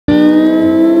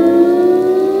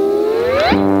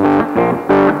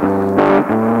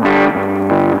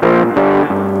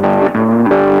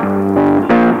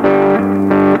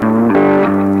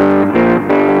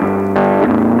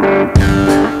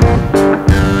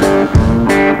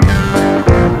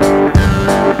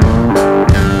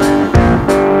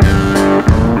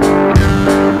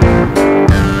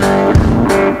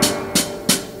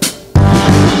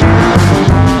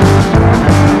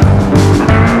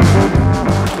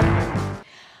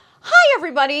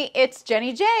everybody, it's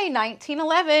Jenny J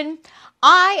 1911.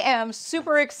 I am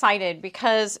super excited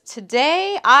because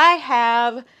today I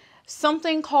have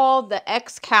something called the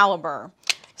X-Calibur.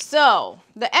 So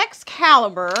the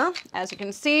X-Calibur, as you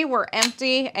can see, we're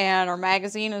empty and our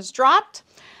magazine is dropped.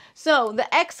 So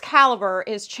the X-Calibur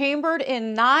is chambered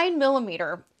in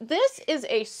 9mm. This is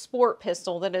a sport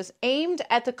pistol that is aimed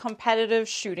at the competitive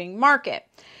shooting market.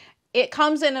 It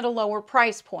comes in at a lower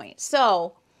price point.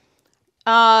 So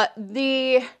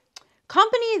the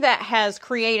company that has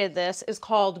created this is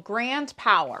called Grand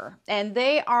Power, and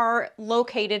they are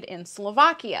located in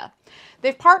Slovakia.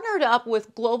 They've partnered up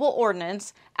with Global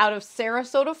Ordnance out of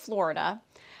Sarasota, Florida,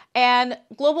 and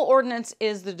Global Ordnance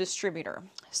is the distributor.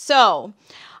 So,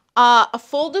 a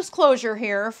full disclosure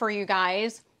here for you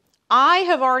guys, I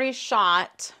have already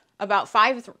shot about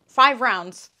five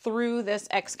rounds through this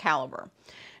X-Calibur.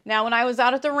 Now, when I was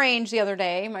out at the range the other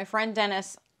day, my friend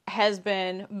Dennis has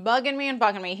been bugging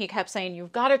me. He kept saying,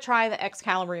 you've got to try the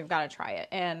X-Calibur, you've got to try it.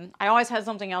 And I always had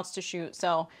something else to shoot.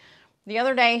 So the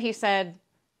other day he said,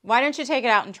 why don't you take it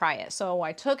out and try it? So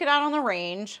I took it out on the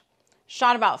range,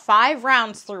 shot about 5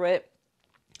 rounds through it.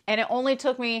 And it only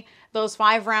took me those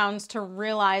 5 rounds to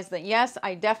realize that, yes,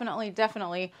 I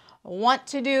definitely want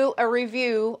to do a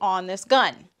review on this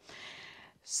gun.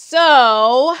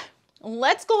 So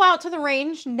let's go out to the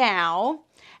range now,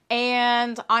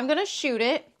 and I'm going to shoot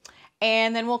it,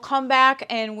 and then we'll come back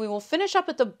and we will finish up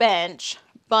at the bench,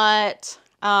 but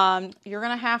you're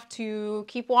going to have to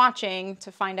keep watching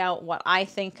to find out what I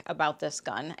think about this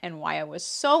gun and why I was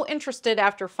so interested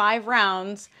after 5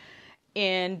 rounds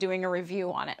in doing a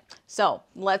review on it. So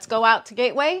let's go out to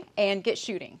Gateway and get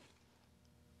shooting.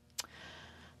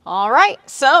 All right,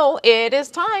 so it is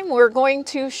time. We're going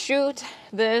to shoot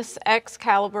this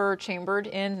X-Calibur chambered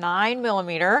in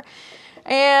 9mm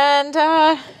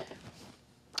and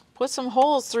put some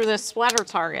holes through this splatter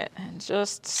target and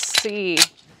just see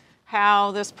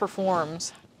how this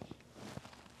performs.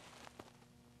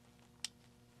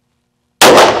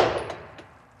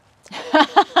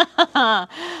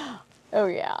 Oh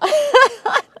yeah.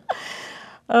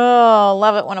 Oh,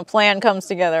 love it when a plan comes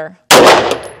together.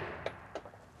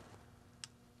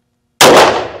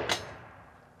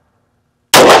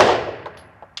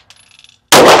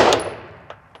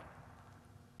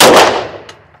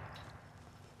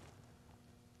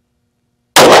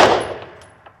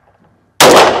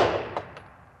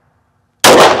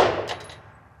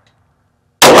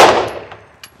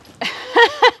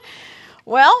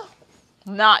 Well,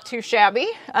 not too shabby.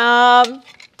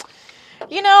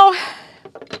 You know,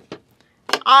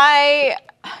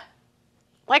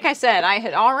 like I said, I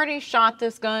had already shot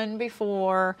this gun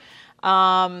before.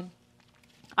 I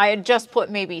had just put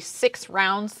maybe 6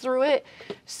 rounds through it.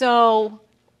 So,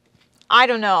 I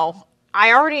don't know.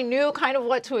 I already knew kind of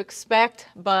what to expect,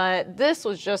 but this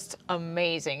was just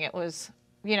amazing. It was,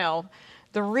 you know,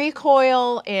 the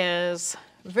recoil is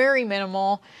very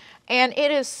minimal. And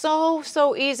it is so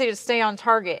easy to stay on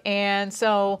target. And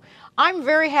so I'm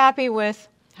very happy with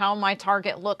how my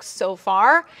target looks so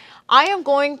far. I am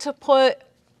going to put,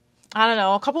 I don't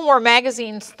know, a couple more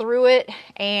magazines through it.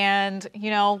 And,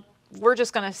 you know, we're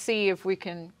just going to see if we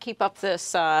can keep up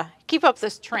this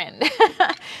trend.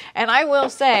 And I will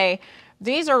say,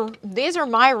 these are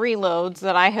my reloads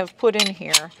that I have put in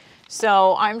here.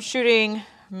 So I'm shooting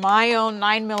my own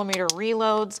 9mm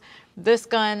reloads. This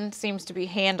gun seems to be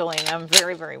handling them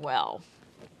very well.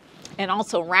 And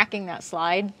also racking that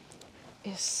slide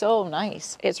is so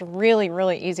nice. It's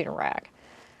really easy to rack.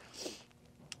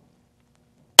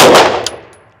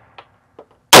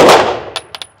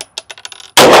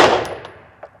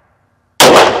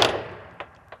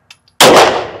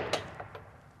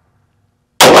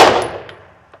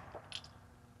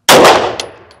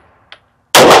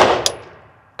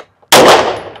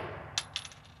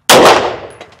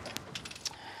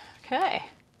 Okay,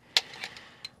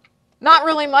 not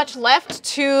really much left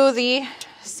to the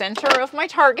center of my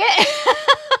target.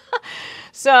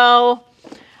 So,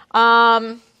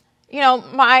 you know,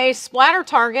 my splatter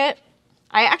target,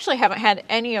 I actually haven't had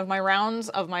any of my rounds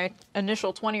of my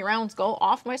initial 20 rounds go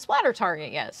off my splatter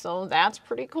target yet. So that's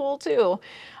pretty cool too.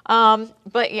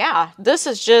 But yeah, this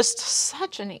is just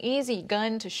such an easy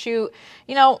gun to shoot.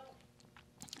 You know,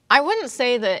 I wouldn't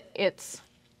say that it's,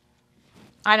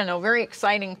 I don't know, very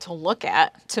exciting to look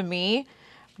at to me,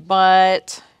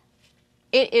 but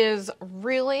it is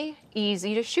really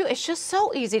easy to shoot. It's just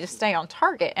so easy to stay on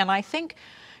target. And I think,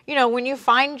 you know, when you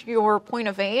find your point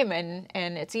of aim and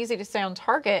it's easy to stay on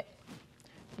target,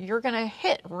 you're going to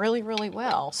hit really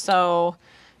well. So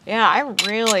yeah, I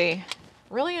really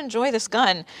really enjoy this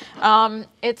gun.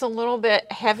 It's a little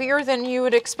bit heavier than you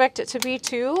would expect it to be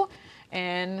too.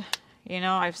 And, you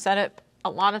know, I've said it a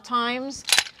lot of times.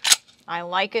 I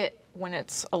like it when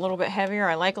it's a little bit heavier.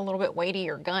 I like a little bit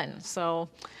weightier gun. So,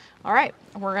 all right,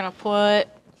 we're gonna put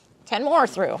 10 more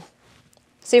through.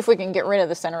 See if we can get rid of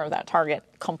the center of that target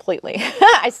completely.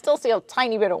 I still see a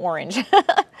tiny bit of orange.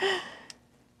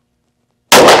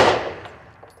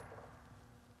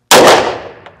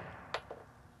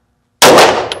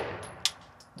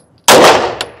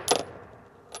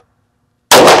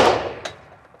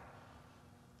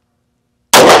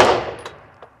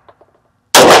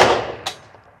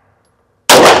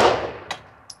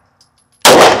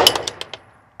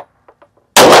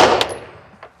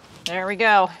 There we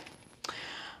go.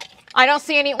 I don't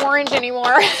see any orange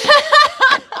anymore.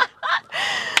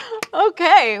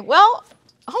 Okay, well,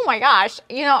 oh my gosh.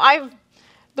 You know,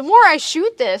 the more I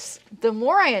shoot this, the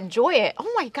more I enjoy it.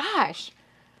 Oh my gosh.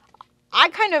 I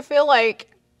kind of feel like,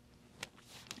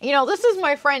 you know, this is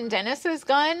my friend Dennis's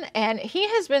gun, and he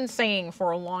has been saying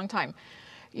for a long time,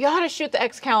 you ought to shoot the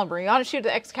X-Calibur, you ought to shoot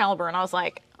the X-Calibur. And I was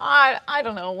like, I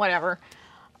don't know, whatever.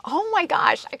 Oh my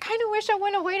gosh, I kind of wish I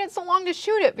wouldn't have waited so long to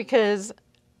shoot it, because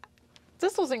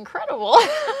this was incredible.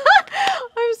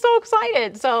 I'm so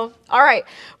excited. So, all right.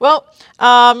 Well,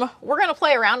 we're going to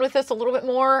play around with this a little bit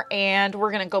more, and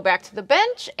we're going to go back to the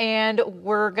bench, and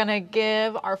we're going to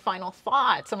give our final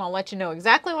thoughts, and I'll let you know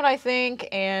exactly what I think,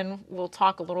 and we'll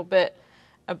talk a little bit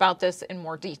about this in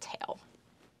more detail.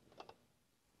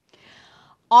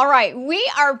 All right,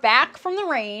 we are back from the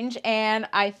range, and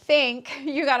I think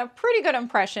you got a pretty good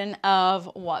impression of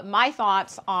what my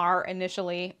thoughts are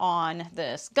initially on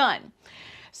this gun.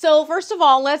 So first of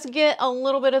all, let's get a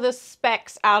little bit of the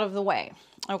specs out of the way,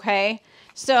 okay?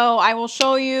 So I will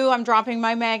show you, I'm dropping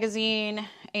my magazine,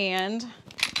 and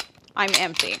I'm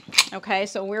empty, okay?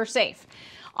 So we're safe.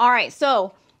 All right,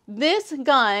 so this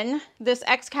gun, this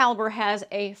X-Calibur, has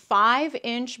a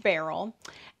 5-inch barrel,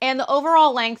 and the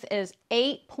overall length is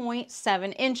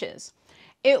 8.7 inches.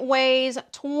 It weighs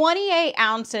 28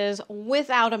 ounces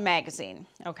without a magazine,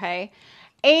 okay?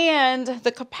 And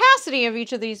the capacity of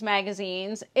each of these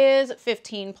magazines is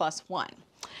 15 plus 1.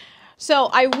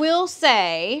 So I will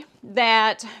say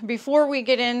that before we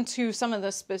get into some of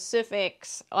the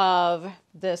specifics of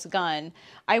this gun,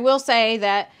 I will say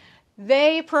that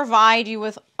they provide you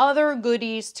with other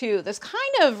goodies too. This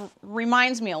kind of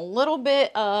reminds me a little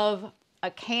bit of a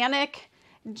Canic,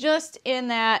 just in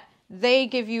that they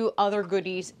give you other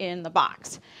goodies in the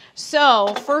box.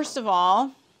 So first of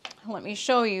all, let me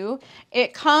show you.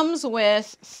 It comes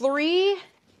with 3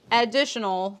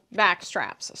 additional back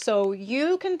straps. So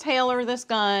you can tailor this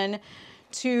gun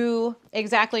to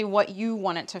exactly what you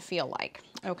want it to feel like,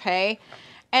 okay?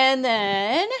 And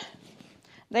then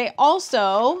they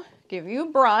also give you a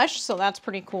brush, so that's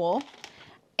pretty cool.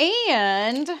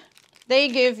 And they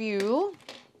give you,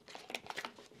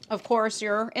 of course,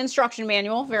 your instruction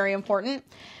manual, very important.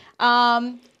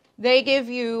 They give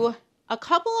you a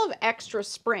couple of extra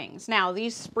springs. Now,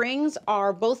 these springs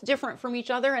are both different from each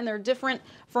other, and they're different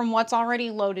from what's already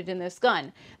loaded in this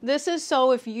gun. This is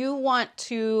so if you want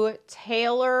to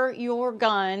tailor your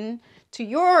gun to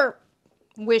your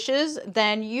wishes,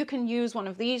 then you can use one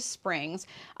of these springs.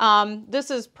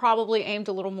 This is probably aimed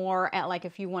a little more at like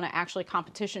if you want to actually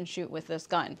competition shoot with this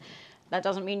gun. That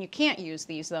doesn't mean you can't use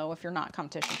these though if you're not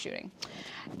competition shooting.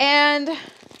 And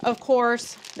of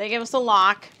course, they give us a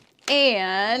lock,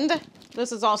 and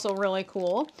this is also really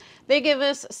cool. They give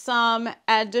us some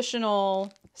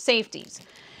additional safeties.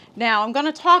 Now I'm going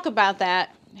to talk about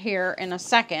that here in a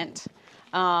second.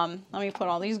 Let me put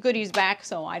all these goodies back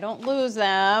so I don't lose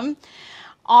them.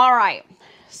 All right,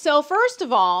 so first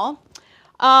of all,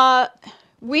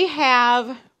 we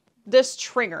have this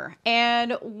trigger,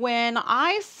 and when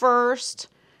I first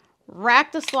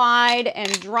racked the slide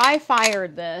and dry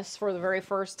fired this for the very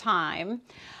first time,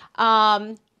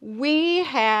 we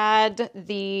had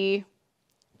the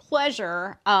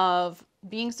pleasure of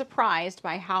being surprised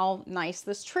by how nice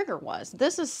this trigger was.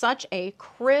 This is such a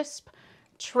crisp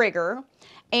trigger,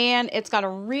 and it's got a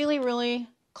really, really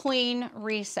clean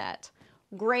reset.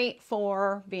 Great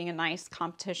for being a nice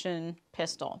competition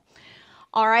pistol.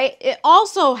 All right, it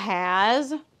also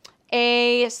has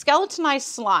a skeletonized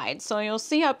slide. So you'll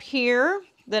see up here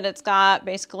that it's got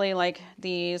basically like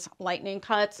these lightning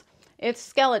cuts. It's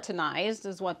skeletonized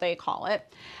is what they call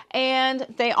it. And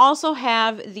they also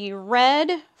have the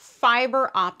red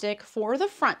fiber optic for the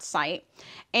front sight.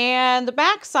 And the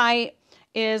back sight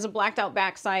is a blacked out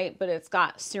back sight, but it's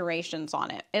got serrations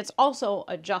on it. It's also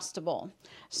adjustable.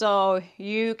 So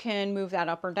you can move that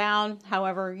up or down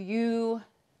however you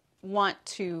want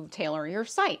to tailor your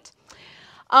sight.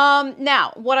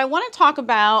 Now, what I want to talk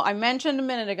about, I mentioned a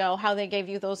minute ago how they gave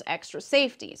you those extra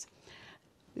safeties.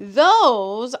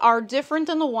 Those are different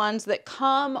than the ones that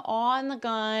come on the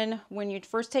gun when you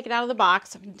first take it out of the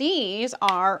box. These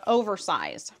are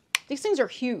oversized. These things are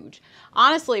huge.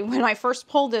 Honestly, when I first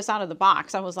pulled this out of the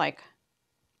box, I was like,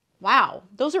 wow,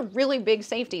 those are really big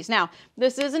safeties. Now,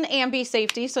 this is an ambi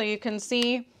safety, so you can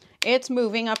see it's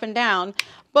moving up and down.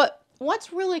 But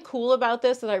what's really cool about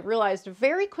this that I realized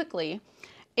very quickly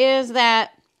is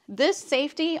that this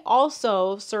safety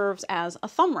also serves as a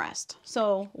thumb rest.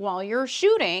 So while you're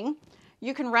shooting,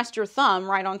 you can rest your thumb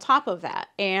right on top of that,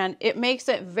 and it makes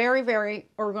it very, very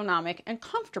ergonomic and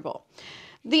comfortable.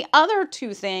 The other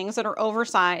two things that are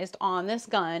oversized on this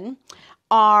gun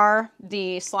are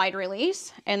the slide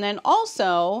release and then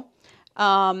also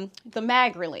the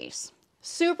mag release.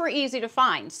 Super easy to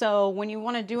find. So when you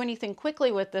want to do anything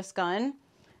quickly with this gun,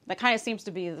 that kind of seems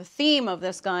to be the theme of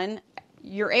this gun,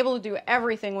 you're able to do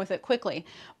everything with it quickly.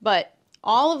 But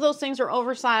all of those things are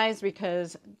oversized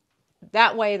because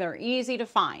that way they're easy to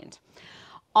find.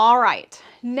 All right,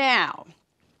 now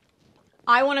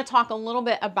I want to talk a little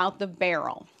bit about the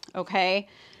barrel, okay?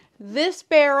 This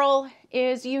barrel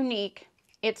is unique.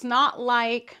 It's not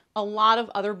like a lot of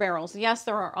other barrels. Yes,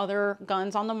 there are other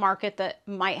guns on the market that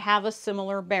might have a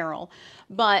similar barrel,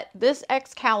 but this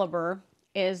X-Calibur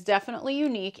is definitely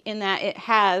unique in that it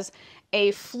has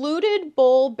a fluted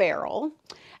bowl barrel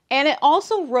and it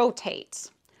also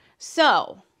rotates.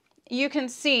 So you can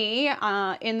see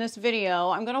in this video,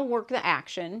 I'm going to work the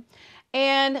action,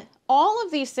 and all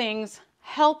of these things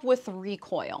help with the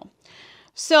recoil.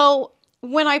 So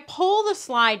when I pull the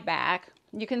slide back,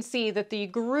 you can see that the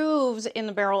grooves in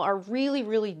the barrel are really,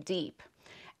 really deep,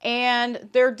 and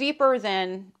they're deeper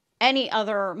than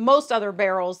most other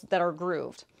barrels that are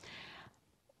grooved.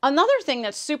 Another thing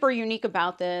that's super unique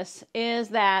about this is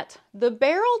that the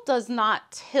barrel does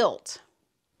not tilt.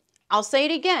 I'll say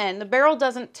it again, the barrel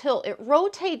doesn't tilt. It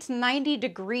rotates 90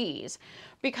 degrees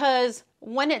because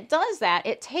when it does that,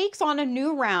 it takes on a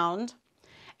new round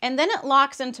and then it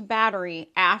locks into battery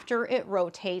after it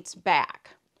rotates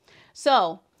back.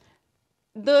 So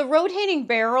the rotating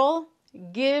barrel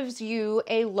gives you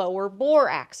a lower bore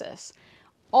axis.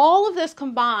 All of this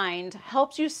combined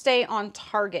helps you stay on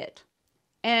target.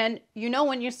 And you know,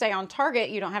 when you stay on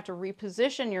target, you don't have to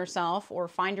reposition yourself or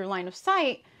find your line of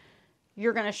sight.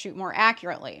 You're going to shoot more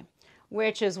accurately,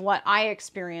 which is what I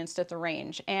experienced at the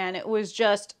range. And it was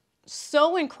just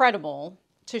so incredible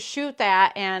to shoot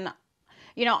that. And,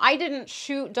 you know, I didn't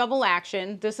shoot double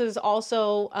action. This is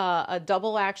also a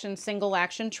double action, single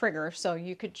action trigger. So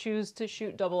you could choose to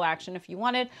shoot double action if you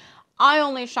wanted. I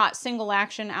only shot single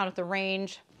action out at the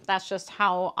range. That's just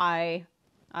how I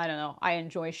don't know, I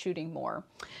enjoy shooting more.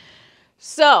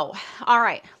 So, all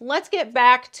right, let's get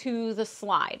back to the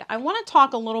slide. I want to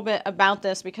talk a little bit about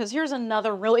this because here's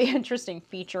another really interesting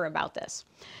feature about this.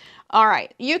 All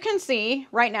right, you can see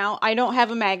right now I don't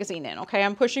have a magazine in, okay?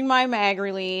 I'm pushing my mag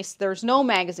release. There's no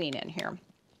magazine in here,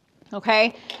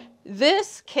 okay?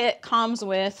 This kit comes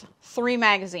with 3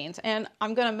 magazines, and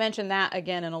I'm going to mention that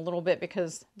again in a little bit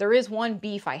because there is one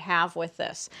beef I have with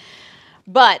this.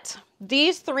 But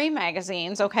these 3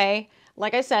 magazines, okay,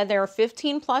 like I said, they're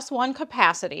 15+1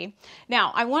 capacity.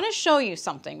 Now, I want to show you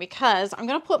something because I'm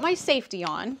going to put my safety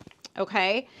on,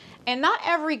 okay? And not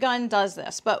every gun does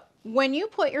this, but when you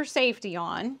put your safety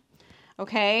on,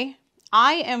 okay,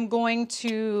 I am going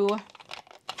to,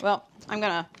 well, I'm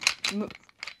going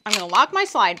to lock my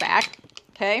slide back,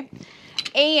 okay?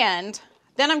 And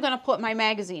then I'm going to put my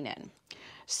magazine in.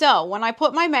 So when I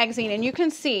put my magazine in, you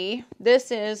can see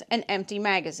this is an empty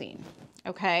magazine,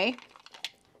 okay?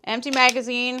 Empty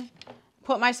magazine,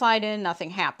 put my slide in, nothing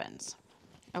happens,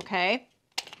 okay?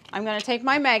 I'm going to take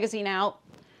my magazine out.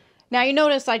 Now you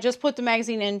notice I just put the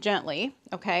magazine in gently,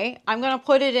 okay? I'm going to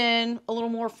put it in a little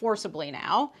more forcibly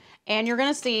now, and you're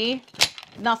going to see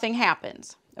nothing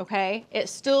happens, okay? It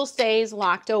still stays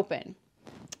locked open.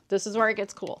 This is where it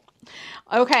gets cool.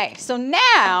 Okay, so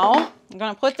now I'm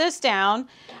going to put this down.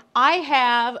 I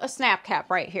have a snap cap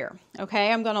right here,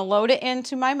 okay? I'm going to load it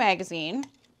into my magazine,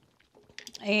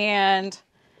 and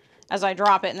as I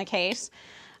drop it in the case.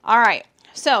 All right,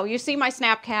 so you see my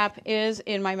snap cap is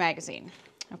in my magazine,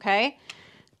 okay?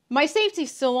 My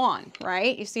safety's still on,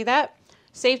 right? You see that?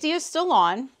 Safety is still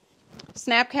on.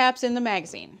 Snap cap's in the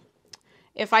magazine.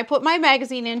 If I put my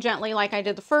magazine in gently like I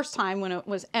did the first time when it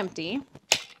was empty,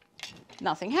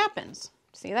 nothing happens.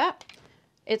 See that?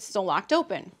 It's still locked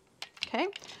open, okay?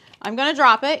 I'm going to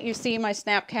drop it. You see my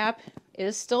snap cap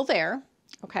is still there,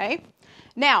 okay?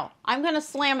 Now, I'm going to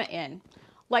slam it in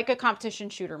like a competition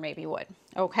shooter maybe would,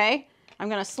 Okay, I'm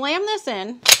gonna slam this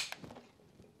in.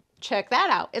 Check that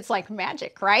out. It's like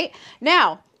magic, right?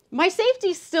 Now, my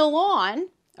safety's still on,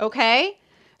 okay?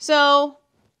 So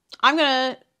I'm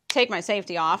gonna take my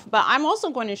safety off, but I'm also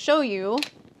going to show you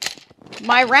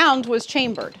my round was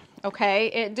chambered, okay?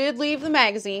 It did leave the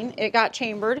magazine, it got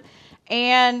chambered,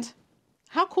 and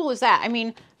how cool is that? I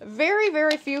mean, very,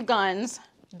 very few guns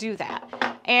do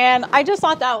that. And I just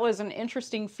thought that was an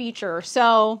interesting feature.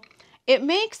 So it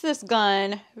makes this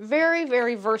gun very,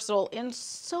 very versatile in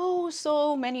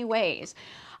so many ways.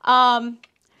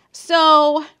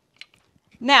 So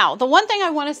now, the one thing I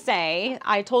want to say,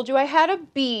 I told you I had a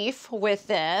beef with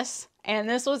this, and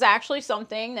this was actually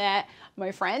something that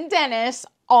my friend Dennis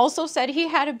also said he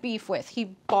had a beef with.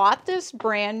 He bought this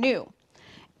brand new.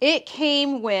 It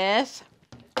came with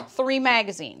 3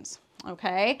 magazines,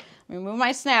 okay? Let me move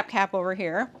my snap cap over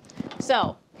here.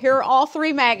 So, here are all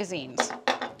 3 magazines,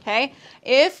 okay?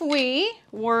 If we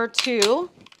were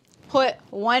to put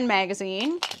 1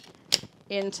 magazine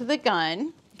into the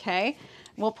gun, okay,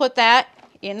 we'll put that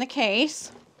in the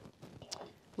case.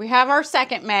 We have our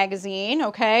second magazine,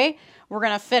 okay? We're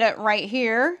gonna fit it right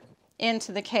here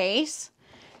into the case.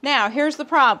 Now, here's the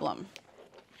problem.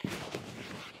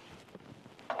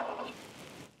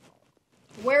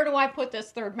 Where do I put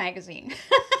this 3rd magazine?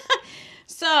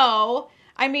 So,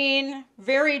 I mean,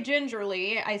 very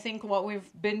gingerly, I think what we've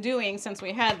been doing since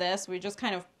we had this, we just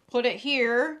kind of put it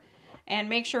here and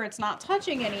make sure it's not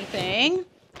touching anything.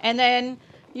 And then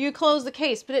you close the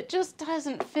case, but it just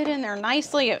doesn't fit in there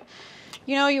nicely.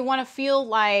 You know, you want to feel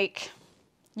like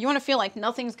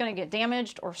nothing's going to get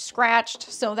damaged or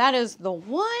scratched. So that is the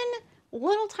one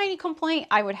little tiny complaint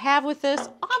I would have with this.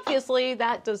 Obviously,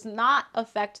 that does not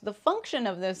affect the function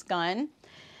of this gun.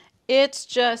 It's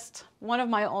just one of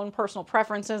my own personal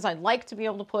preferences. I'd like to be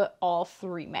able to put all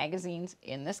 3 magazines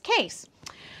in this case.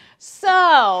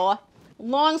 So,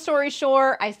 long story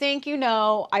short, I think you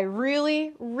know, I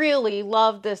really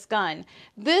love this gun.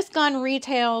 This gun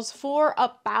retails for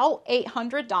about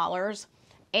 $800.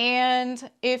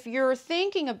 And if you're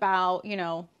thinking about, you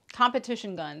know,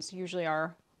 competition guns usually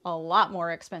are a lot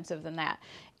more expensive than that.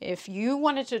 If you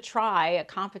wanted to try a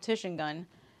competition gun,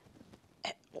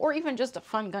 or even just a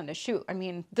fun gun to shoot, I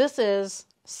mean, this is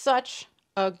such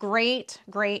a great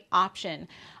option.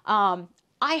 I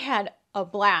had a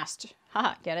blast,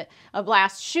 get it? A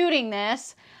blast shooting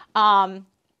this.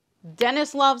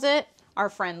 Dennis loves it. Our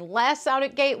friend Les out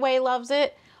at Gateway loves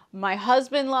it. My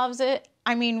husband loves it.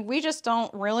 I mean, we just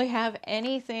don't really have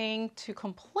anything to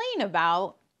complain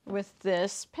about with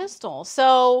this pistol.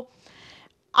 So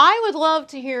I would love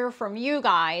to hear from you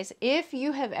guys if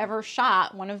you have ever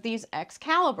shot one of these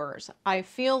X-Caliburs. I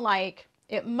feel like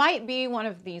it might be one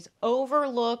of these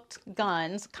overlooked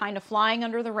guns, kind of flying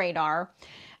under the radar.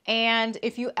 And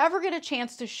if you ever get a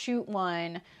chance to shoot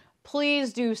one,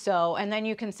 please do so, and then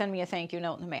you can send me a thank you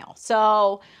note in the mail.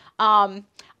 So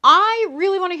I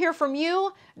really want to hear from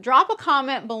you. Drop a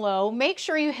comment below. Make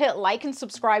sure you hit like and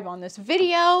subscribe on this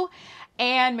video,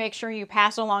 and make sure you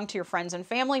pass it along to your friends and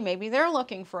family. Maybe they're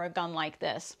looking for a gun like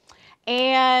this.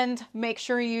 And make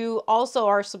sure you also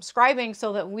are subscribing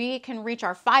so that we can reach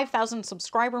our 5,000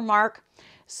 subscriber mark,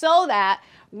 so that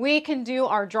we can do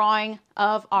our drawing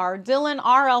of our Dillon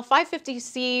RL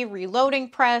 550C reloading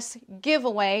press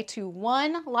giveaway to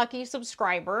 1 lucky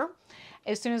subscriber.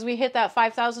 As soon as we hit that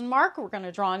 5,000 mark, we're going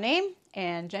to draw a name,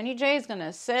 and Jenny J is going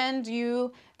to send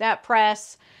you that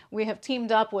press. We have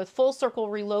teamed up with Full Circle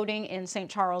Reloading in St.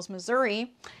 Charles,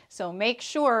 Missouri. So make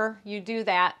sure you do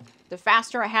that. The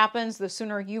faster it happens, the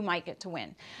sooner you might get to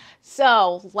win.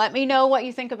 So let me know what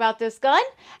you think about this gun,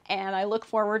 and I look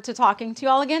forward to talking to you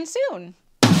all again soon.